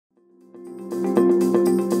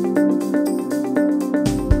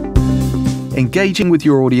Engaging with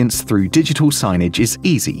your audience through digital signage is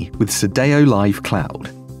easy with Syndeo Live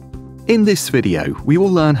Cloud. In this video, we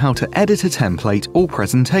will learn how to edit a template or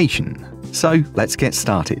presentation. So let's get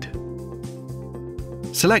started.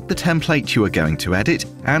 Select the template you are going to edit,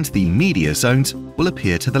 and the media zones will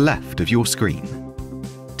appear to the left of your screen.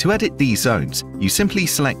 To edit these zones, you simply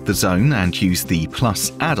select the zone and use the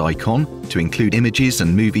plus add icon to include images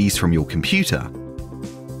and movies from your computer.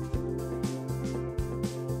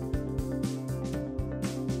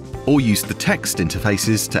 Or use the text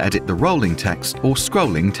interfaces to edit the rolling text or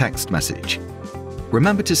scrolling text message.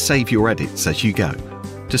 Remember to save your edits as you go.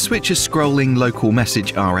 To switch a scrolling local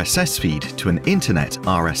message RSS feed to an internet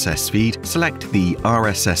RSS feed, select the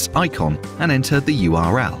RSS icon and enter the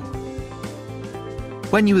URL.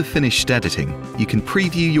 When you have finished editing, you can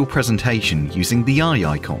preview your presentation using the eye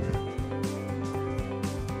icon.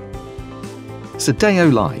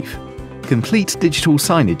 Syndeo Live. Complete digital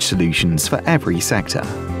signage solutions for every sector.